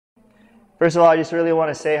First of all, I just really want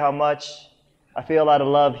to say how much I feel a lot of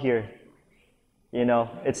love here. You know,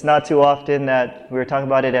 it's not too often that, we were talking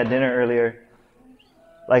about it at dinner earlier,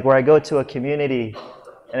 like where I go to a community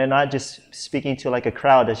and I'm not just speaking to like a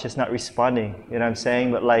crowd that's just not responding, you know what I'm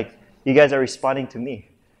saying? But like, you guys are responding to me.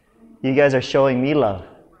 You guys are showing me love.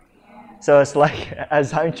 So it's like,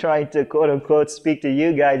 as I'm trying to quote unquote speak to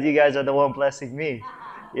you guys are the one blessing me.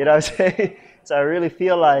 You know what I'm saying? So I really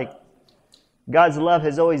feel like God's love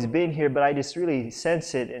has always been here, but I just really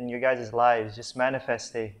sense it in your guys' lives, just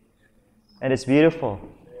manifesting. And it's beautiful,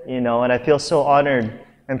 you know, and I feel so honored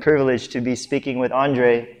and privileged to be speaking with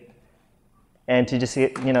Andre and to just,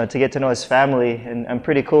 you know, to get to know his family. And I'm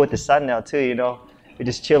pretty cool with his son now too, you know. We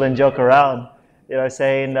just chill and joke around, you know what I'm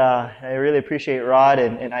saying? I really appreciate Rod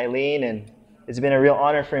and Eileen, and it's been a real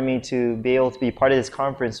honor for me to be able to be part of this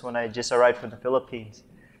conference when I just arrived from the Philippines.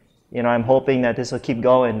 You know, I'm hoping that this will keep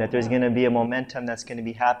going, that there's going to be a momentum that's going to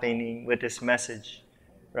be happening with this message,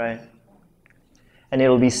 right? And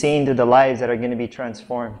it'll be seen through the lives that are going to be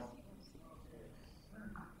transformed.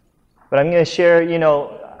 But I'm going to share, you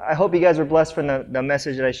know, I hope you guys were blessed from the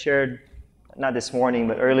message that I shared, not this morning,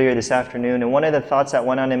 but earlier this afternoon. And one of the thoughts that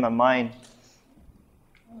went on in my mind,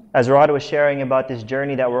 as Rod was sharing about this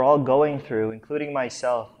journey that we're all going through, including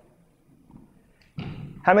myself.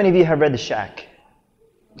 How many of you have read The Shack?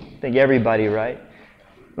 I think everybody, right?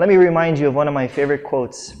 Let me remind you of one of my favorite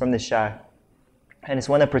quotes from The Shack. And it's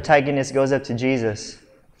when the protagonist goes up to Jesus.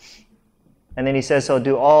 And then he says, so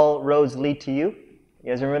do all roads lead to you?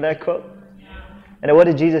 You guys remember that quote? And then what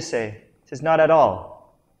did Jesus say? He says, not at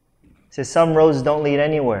all. He says, some roads don't lead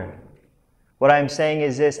anywhere. What I'm saying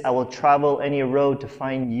is this, I will travel any road to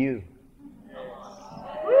find you.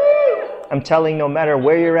 I'm telling no matter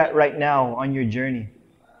where you're at right now on your journey,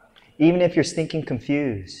 even if you're stinking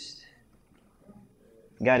confused,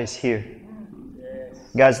 God is here.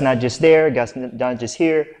 God's not just there, God's not just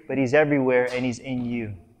here, but He's everywhere and He's in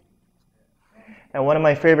you. And one of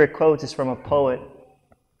my favorite quotes is from a poet.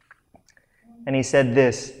 And he said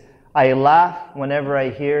this, I laugh whenever I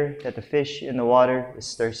hear that the fish in the water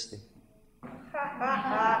is thirsty.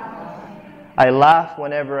 I laugh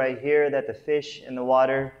whenever I hear that the fish in the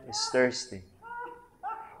water is thirsty.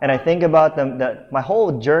 And I think about my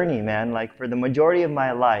whole journey, man, like for the majority of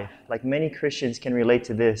my life, like many Christians can relate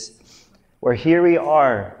to this, where here we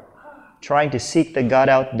are trying to seek the God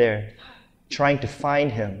out there, trying to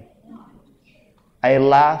find Him. I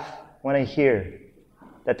laugh when I hear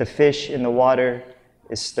that the fish in the water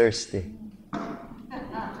is thirsty.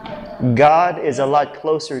 God is a lot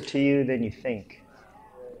closer to you than you think.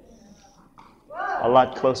 A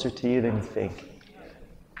lot closer to you than you think.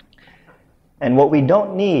 And what we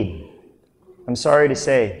don't need, I'm sorry to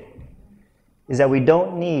say, is that we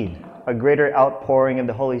don't need a greater outpouring of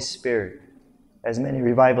the Holy Spirit, as many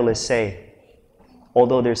revivalists say,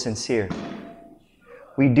 although they're sincere.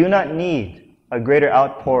 We do not need a greater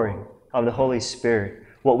outpouring of the Holy Spirit.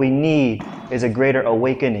 What we need is a greater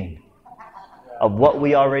awakening of what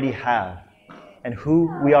we already have and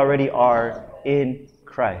who we already are in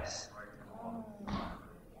Christ.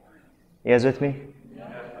 You guys with me?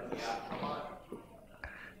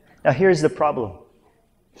 Now here's the problem.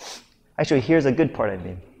 Actually, here's a good part, I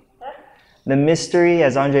mean. The mystery,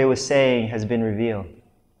 as Andre was saying, has been revealed.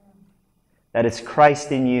 That it's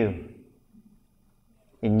Christ in you,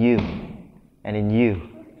 and in you,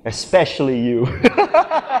 especially you.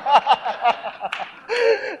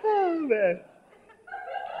 Oh, man.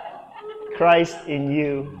 Christ in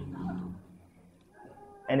you,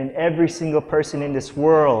 and in every single person in this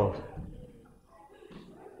world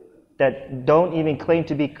that don't even claim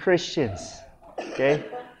to be Christians. Okay?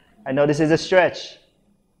 I know this is a stretch.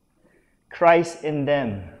 Christ in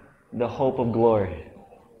them, the hope of glory,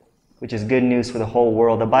 which is good news for the whole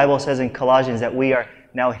world. The Bible says in Colossians that we are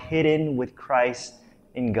now hidden with Christ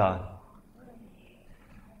in God.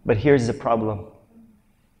 But here's the problem.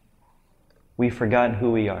 We've forgotten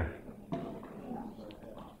who we are.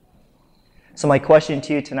 So my question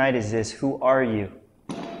to you tonight is this: who are you?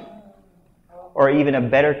 Or even a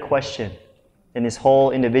better question in this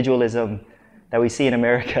whole individualism that we see in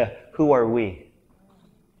America, who are we?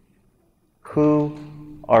 Who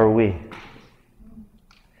are we?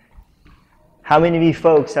 How many of you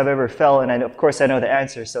folks have ever felt, and of course I know the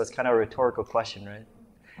answer, so it's kind of a rhetorical question, right?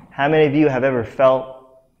 How many of you have ever felt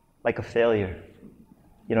like a failure?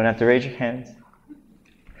 You don't have to raise your hands.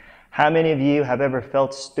 How many of you have ever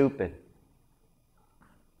felt stupid?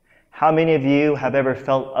 How many of you have ever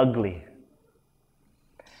felt ugly?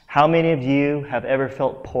 How many of you have ever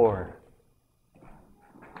felt poor?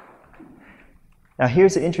 Now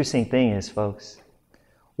here's the interesting thing is, folks,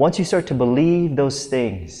 once you start to believe those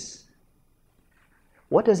things,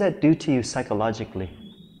 what does that do to you psychologically?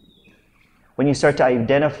 When you start to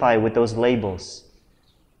identify with those labels,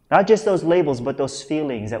 not just those labels, but those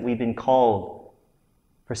feelings that we've been called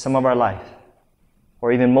for some of our life,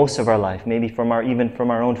 or even most of our life, maybe even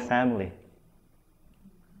from our own family,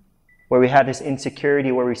 where we have this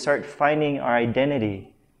insecurity, where we start finding our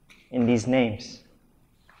identity in these names.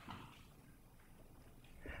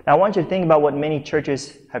 Now, I want you to think about what many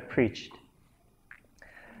churches have preached.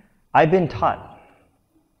 I've been taught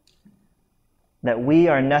that we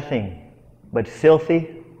are nothing but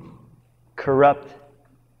filthy, corrupt,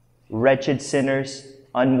 wretched sinners,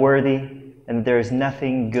 unworthy, and there is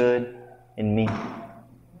nothing good in me.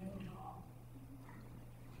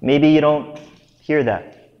 Maybe you don't hear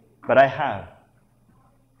that, but I have.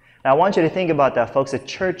 Now I want you to think about that, folks.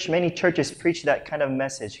 Many churches preach that kind of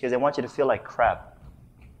message because they want you to feel like crap.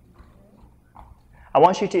 I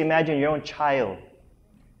want you to imagine your own child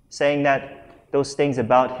saying those things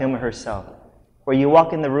about him or herself. Where you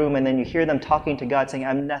walk in the room and then you hear them talking to God saying,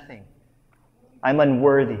 I'm nothing. I'm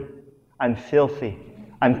unworthy. I'm filthy.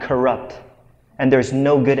 I'm corrupt. And there's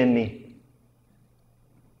no good in me.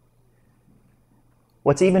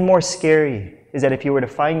 What's even more scary is that if you were to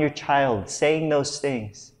find your child saying those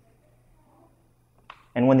things,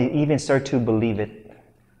 and when they even start to believe it,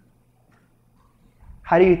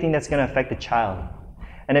 how do you think that's going to affect the child?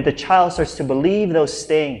 And if the child starts to believe those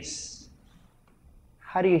things,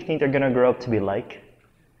 how do you think they're going to grow up to be like?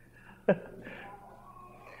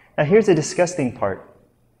 Now here's the disgusting part.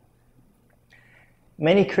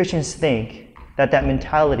 Many Christians think that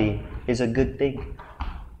mentality is a good thing.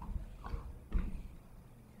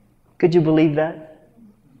 Could you believe that?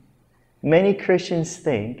 Many Christians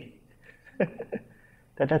think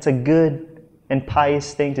that that's a good and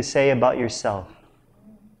pious thing to say about yourself,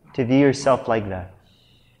 to view yourself like that.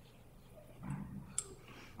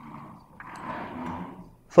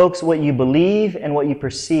 Folks, what you believe and what you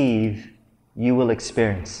perceive, you will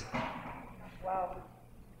experience. Wow.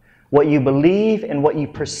 What you believe and what you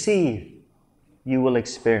perceive, you will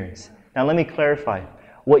experience. Now let me clarify.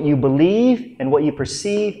 What you believe and what you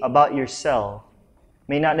perceive about yourself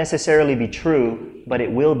may not necessarily be true, but it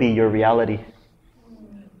will be your reality.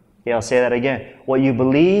 Yeah, I'll say that again. What you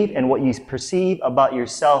believe and what you perceive about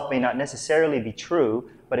yourself may not necessarily be true,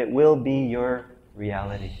 but it will be your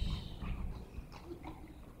reality.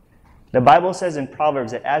 The Bible says in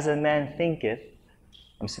Proverbs that as a man thinketh,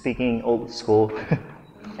 I'm speaking old school,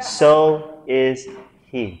 so is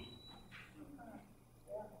he.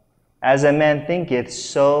 As a man thinketh,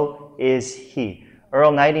 so is he.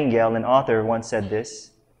 Earl Nightingale, an author, once said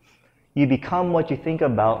this: you become what you think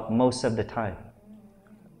about most of the time.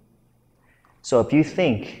 So if you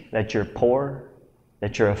think that you're poor,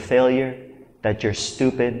 that you're a failure, that you're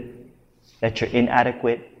stupid, that you're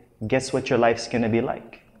inadequate, guess what your life's going to be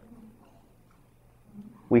like?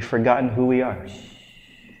 We've forgotten who we are.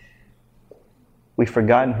 We've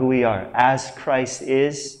forgotten who we are. As Christ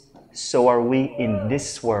is, so are we in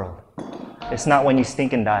this world. It's not when you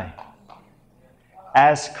stink and die.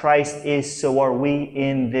 As Christ is, so are we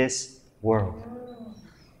in this world.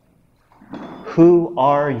 Who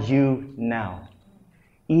are you now?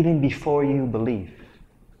 Even before you believe.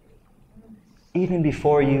 Even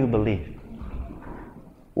before you believe.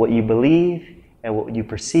 What you believe and what you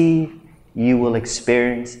perceive, you will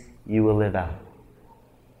experience, you will live out.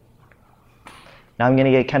 Now I'm going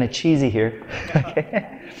to get kind of cheesy here.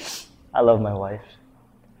 Okay? I love my wife.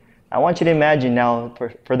 I want you to imagine now,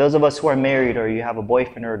 for those of us who are married or you have a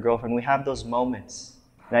boyfriend or a girlfriend, we have those moments.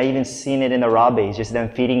 And I even seen it in the Rabes, just them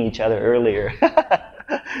feeding each other earlier.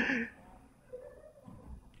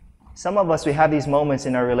 Some of us, we have these moments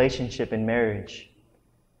in our relationship in marriage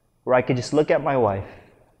where I could just look at my wife,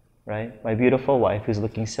 right? My beautiful wife who's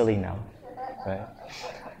looking silly now, right?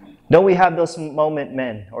 Don't we have those moments,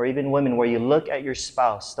 men or even women, where you look at your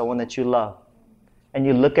spouse, the one that you love, and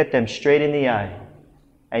you look at them straight in the eye,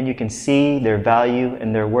 and you can see their value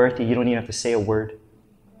and their worth, and you don't even have to say a word.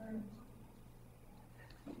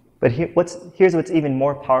 But here's what's even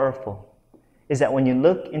more powerful, is that when you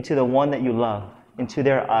look into the one that you love, into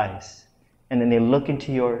their eyes, and then they look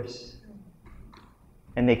into yours,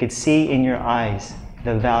 and they could see in your eyes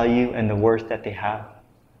the value and the worth that they have.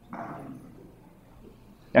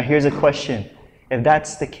 Now here's a question. If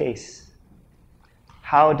that's the case,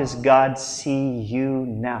 how does God see you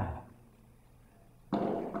now?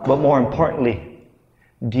 But more importantly,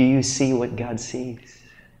 do you see what God sees?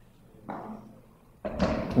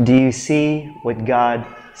 Do you see what God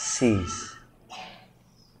sees?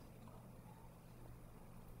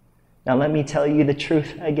 Now let me tell you the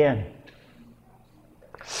truth again.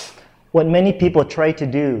 What many people try to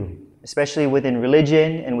do especially within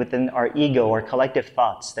religion and within our ego, our collective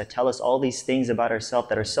thoughts that tell us all these things about ourselves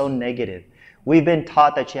that are so negative. We've been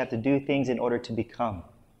taught that you have to do things in order to become.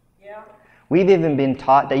 Yeah. We've even been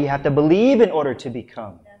taught that you have to believe in order to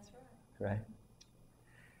become. That's right. Right?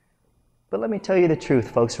 But let me tell you the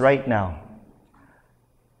truth, folks, right now.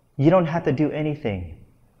 You don't have to do anything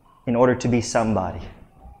in order to be somebody.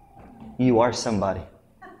 You are somebody.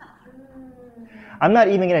 I'm not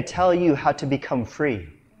even going to tell you how to become free.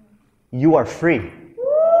 You are free.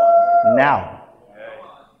 Now.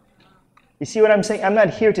 You see what I'm saying? I'm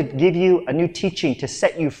not here to give you a new teaching to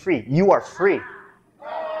set you free. You are free.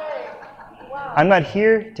 I'm not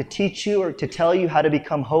here to teach you or to tell you how to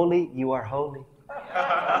become holy. You are holy.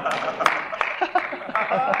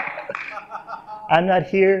 I'm not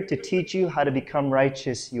here to teach you how to become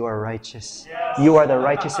righteous. You are righteous. You are the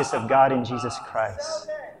righteousness of God in Jesus Christ.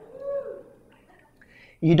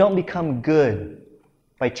 You don't become good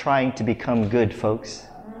by trying to become good, folks,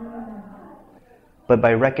 but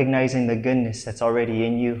by recognizing the goodness that's already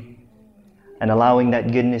in you and allowing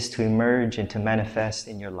that goodness to emerge and to manifest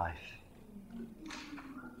in your life.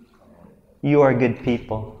 You are good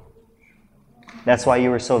people. That's why you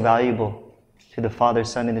were so valuable to the Father,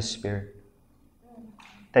 Son, and the Spirit.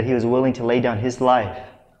 That He was willing to lay down His life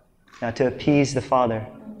now to appease the Father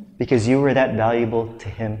because you were that valuable to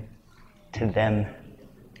Him, to them.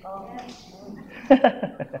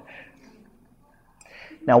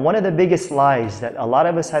 Now, one of the biggest lies that a lot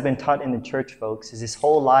of us have been taught in the church, folks, is this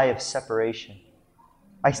whole lie of separation.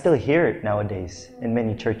 I still hear it nowadays in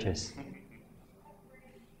many churches.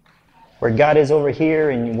 Where God is over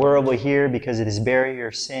here and we're over here because of this barrier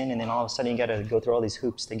of sin, and then all of a sudden you got to go through all these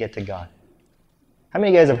hoops to get to God. How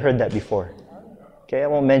many of you guys have heard that before? Okay, I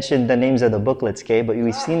won't mention the names of the booklets, okay, but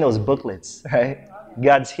we've seen those booklets, right?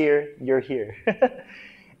 God's here, you're here.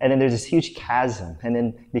 And then there's this huge chasm. And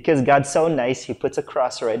then because God's so nice, He puts a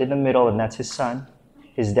cross right in the middle, and that's His Son,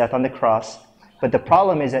 His death on the cross. But the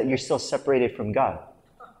problem is that you're still separated from God.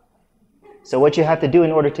 So what you have to do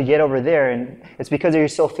in order to get over there, and it's because you're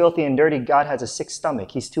so filthy and dirty, God has a sick stomach.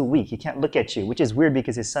 He's too weak. He can't look at you, which is weird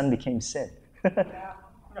because His Son became sin.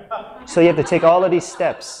 So you have to take all of these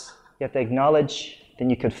steps. You have to acknowledge, then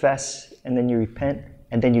you confess, and then you repent,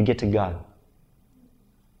 and then you get to God.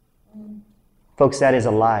 Folks, that is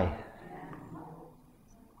a lie.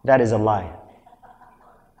 That is a lie.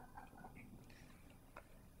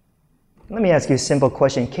 Let me ask you a simple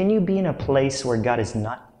question. Can you be in a place where God is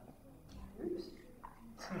not?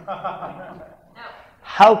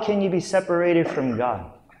 How can you be separated from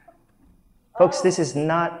God? Folks, this is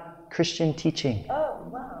not Christian teaching. Oh,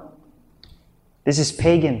 wow. This is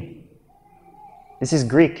pagan. This is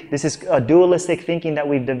Greek. This is a dualistic thinking that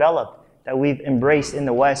we've developed, that we've embraced in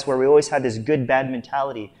the West, where we always have this good-bad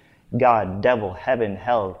mentality. God, devil, heaven,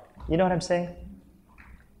 hell. You know what I'm saying?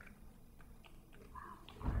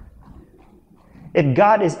 If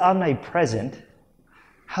God is omnipresent,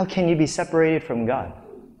 how can you be separated from God?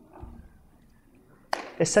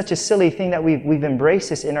 It's such a silly thing that we've embraced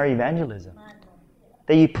this in our evangelism.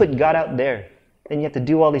 That you put God out there, then you have to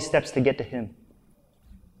do all these steps to get to Him.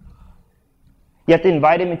 You have to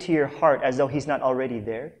invite Him into your heart as though He's not already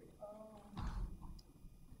there.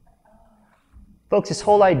 Folks, this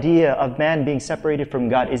whole idea of man being separated from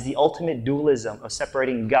God is the ultimate dualism of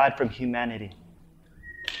separating God from humanity.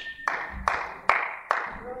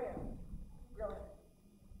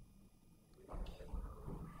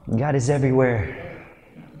 God is everywhere.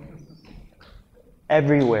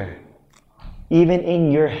 Everywhere. Even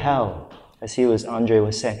in your hell, as Andre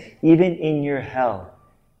was saying, even in your hell,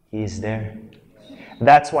 He is there.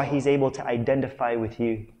 That's why He's able to identify with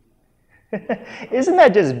you. Isn't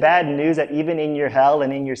that just bad news that even in your hell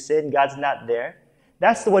and in your sin, God's not there?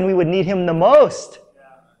 That's the when we would need Him the most.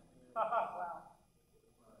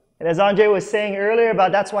 And as Andre was saying earlier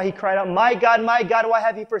about that's why he cried out, my God, why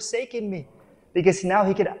have you forsaken me? Because now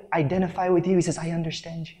he could identify with you. He says, I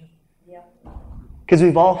understand you. Because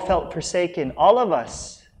we've all felt forsaken, all of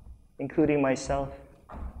us, including myself.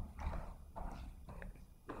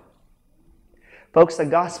 Folks, the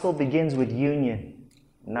gospel begins with union,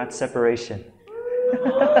 not separation.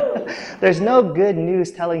 There's no good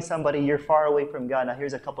news telling somebody you're far away from God. Now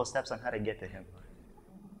here's a couple steps on how to get to Him.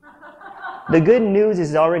 The good news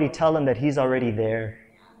is already tell Him that He's already there.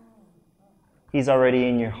 He's already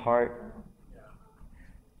in your heart.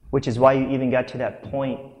 Which is why you even got to that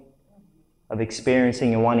point of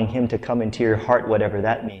experiencing and wanting Him to come into your heart, whatever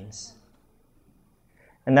that means.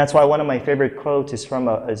 And that's why one of my favorite quotes is from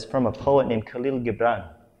a poet named Khalil Gibran.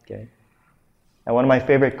 Okay? And one of my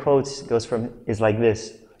favorite quotes is like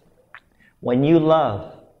this. When you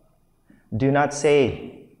love, do not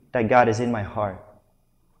say that God is in my heart,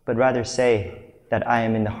 but rather say that I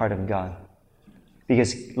am in the heart of God.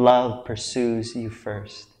 Because love pursues you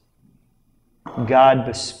first. God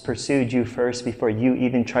pursued you first before you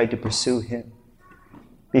even tried to pursue Him.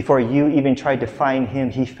 Before you even tried to find Him,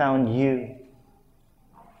 He found you.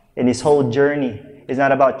 And His whole journey is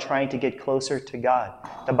not about trying to get closer to God.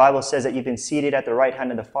 The Bible says that you've been seated at the right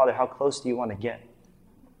hand of the Father. How close do you want to get?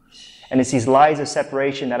 And it's these lies of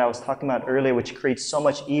separation that I was talking about earlier, which creates so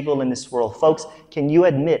much evil in this world. Folks, can you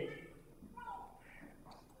admit,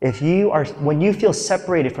 when you feel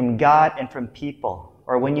separated from God and from people,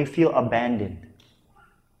 or when you feel abandoned,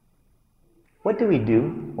 what do we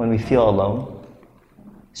do when we feel alone?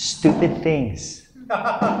 Stupid things.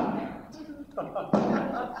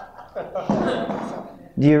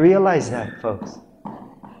 Do you realize that, folks?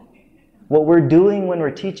 What we're doing when we're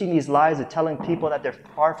teaching these lies of telling people that they're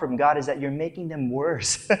far from God is that you're making them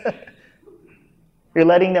worse. You're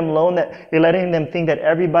letting them think that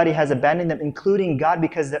everybody has abandoned them, including God,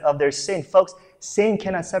 because of their sin. Folks, sin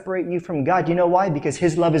cannot separate you from God. You know why? Because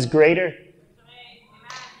His love is greater.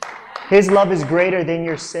 His love is greater than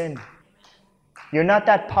your sin. You're not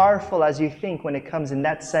that powerful as you think when it comes in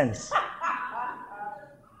that sense.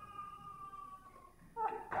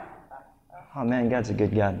 Oh man, God's a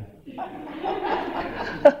good God.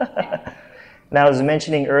 Now, I was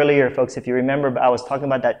mentioning earlier, folks, if you remember, I was talking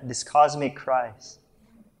about this cosmic Christ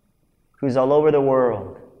who's all over the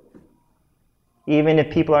world. Even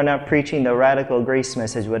if people are not preaching the radical grace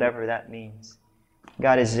message, whatever that means.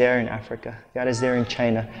 God is there in Africa. God is there in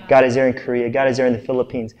China. God is there in Korea. God is there in the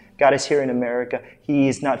Philippines. God is here in America. He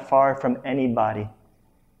is not far from anybody.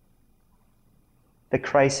 The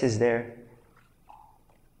Christ is there.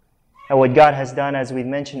 And what God has done, as we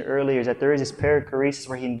mentioned earlier, is that there is this perichoresis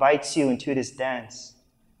where He invites you into this dance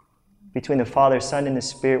between the Father, Son, and the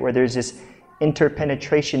Spirit, where there's this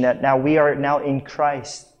interpenetration that now we are now in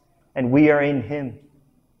Christ and we are in Him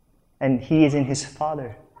and He is in His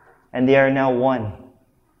Father and they are now one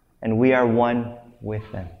and we are one with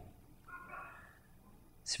them.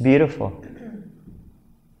 It's beautiful.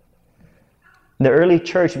 The early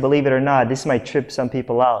church, believe it or not, this might trip some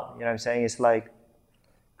people out. You know what I'm saying? It's like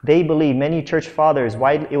they believe, many church fathers,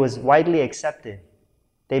 it was widely accepted.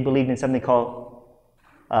 They believed in something called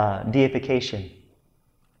deification.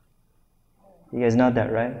 You guys know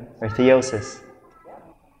that, right? Or theosis.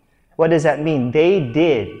 What does that mean? They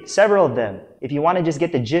did. Several of them. If you want to just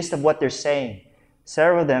get the gist of what they're saying,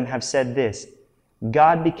 several of them have said this.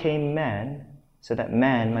 God became man so that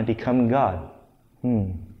man might become God.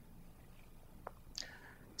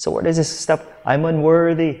 So where does this stuff? I'm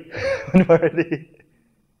unworthy. Unworthy.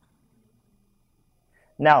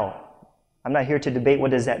 Now, I'm not here to debate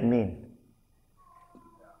what does that mean.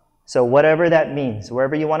 So whatever that means,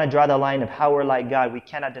 wherever you want to draw the line of how we're like God, we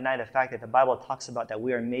cannot deny the fact that the Bible talks about that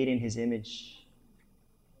we are made in His image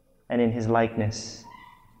and in His likeness.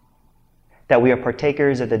 That we are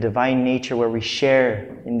partakers of the divine nature where we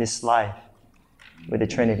share in this life with the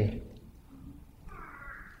Trinity.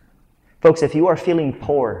 Folks, if you are feeling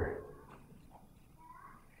poor,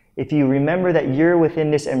 if you remember that you're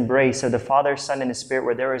within this embrace of the Father, Son, and the Spirit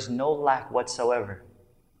where there is no lack whatsoever,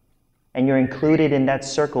 and you're included in that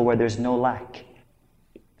circle where there's no lack,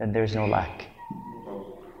 then there's no lack.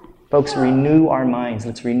 Folks, renew our minds.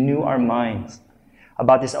 Let's renew our minds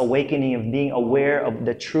about this awakening of being aware of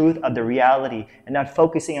the truth of the reality and not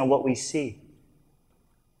focusing on what we see.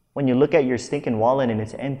 When you look at your stinking wallet and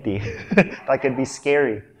it's empty, that could be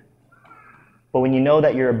scary. But when you know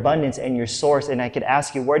that your abundance and your source, and I could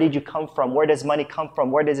ask you, where did you come from? Where does money come from?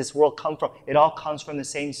 Where does this world come from? It all comes from the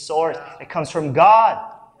same source. It comes from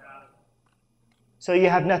God. So you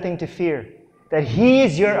have nothing to fear. That He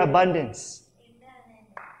is your abundance.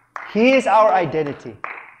 He is our identity.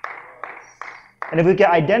 And if we can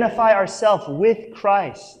identify ourselves with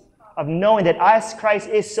Christ, of knowing that as Christ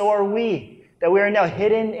is, so are we. That we are now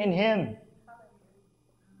hidden in Him.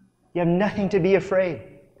 You have nothing to be afraid.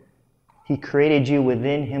 He created you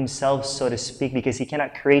within Himself, so to speak, because He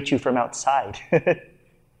cannot create you from outside,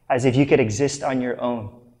 as if you could exist on your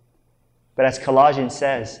own. But as Colossians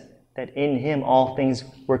says, that in Him all things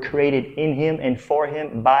were created, in Him and for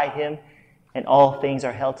Him, by Him, and all things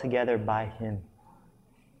are held together by Him.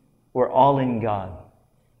 We're all in God.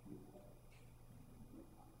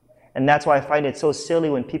 And that's why I find it so silly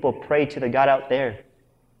when people pray to the God out there,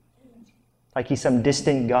 like He's some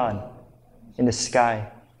distant God in the sky.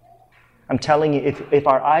 I'm telling you, if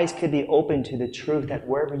our eyes could be open to the truth that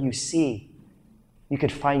wherever you see, you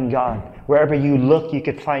could find God. Wherever you look, you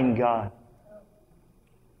could find God.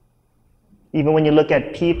 Even when you look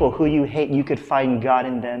at people who you hate, you could find God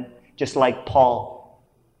in them, just like Paul.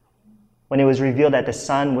 when it was revealed that the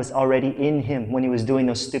Son was already in him when he was doing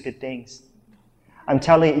those stupid things. I'm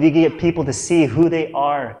telling you, if you get people to see who they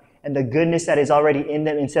are and the goodness that is already in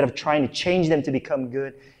them instead of trying to change them to become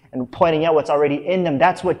good and pointing out what's already in them,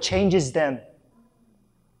 that's what changes them.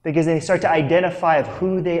 Because then they start to identify of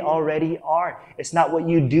who they already are. It's not what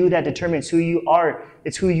you do that determines who you are.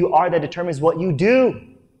 It's who you are that determines what you do.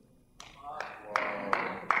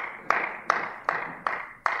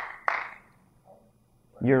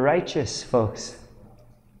 You're righteous, folks.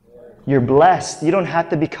 You're blessed. You don't have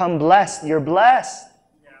to become blessed. You're blessed.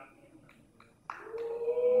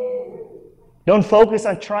 Don't focus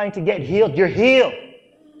on trying to get healed. You're healed.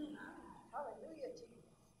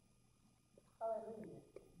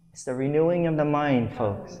 It's the renewing of the mind,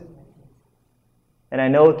 folks. And I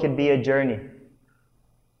know it can be a journey.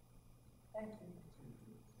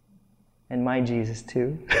 And my Jesus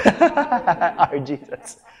too. Our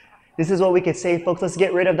Jesus. This is what we could say, folks. Let's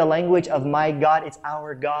get rid of the language of my God. It's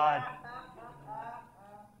our God.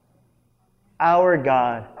 Our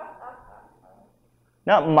God.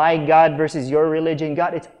 Not my God versus your religion.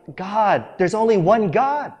 God, it's God. There's only one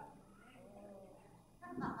God.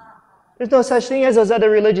 There's no such thing as those other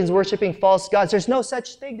religions worshiping false gods. There's no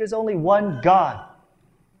such thing. There's only one God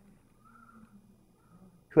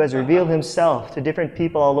who has revealed himself to different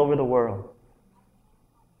people all over the world.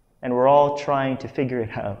 And we're all trying to figure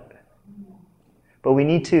it out. But we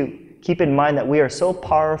need to keep in mind that we are so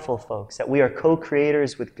powerful, folks, that we are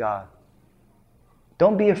co-creators with God.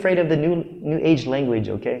 Don't be afraid of the new age language,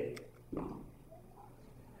 okay?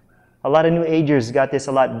 A lot of New Agers got this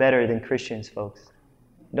a lot better than Christians, folks.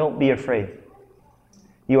 Don't be afraid.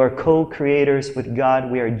 You are co-creators with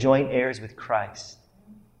God. We are joint heirs with Christ.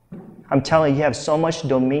 I'm telling you, you have so much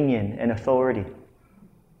dominion and authority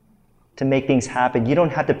to make things happen. You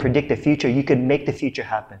don't have to predict the future. You can make the future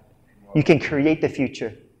happen. You can create the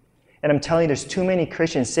future. And I'm telling you, there's too many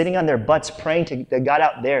Christians sitting on their butts praying to the God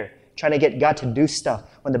out there, trying to get God to do stuff.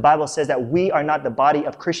 When the Bible says that we are not the body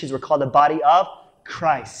of Christians, we're called the body of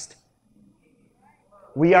Christ.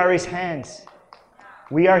 We are His hands.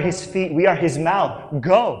 We are His feet. We are His mouth.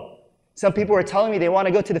 Go. Some people are telling me they want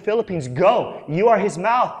to go to the Philippines. Go. You are His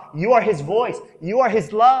mouth. You are His voice. You are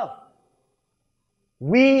His love.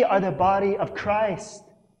 We are the body of Christ.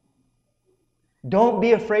 Don't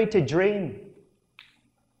be afraid to dream.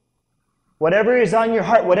 Whatever is on your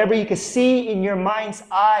heart, whatever you can see in your mind's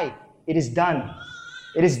eye, it is done.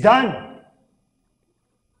 It is done.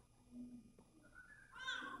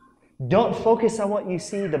 Don't focus on what you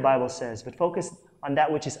see, the Bible says, but focus on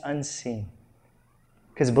that which is unseen.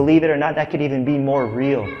 Because believe it or not, that could even be more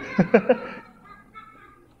real.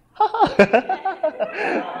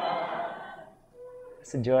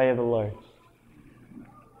 It's the joy of the Lord.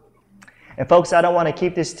 And folks, I don't want to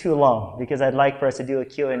keep this too long because I'd like for us to do a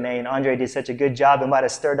Q&A, and Andre did such a good job. It might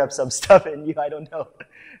have stirred up some stuff in you. I don't know,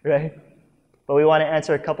 right? But we want to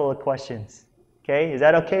answer a couple of questions. Okay? Is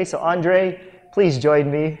that okay? So Andre, please join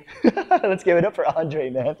me. Let's give it up for Andre,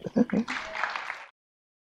 man.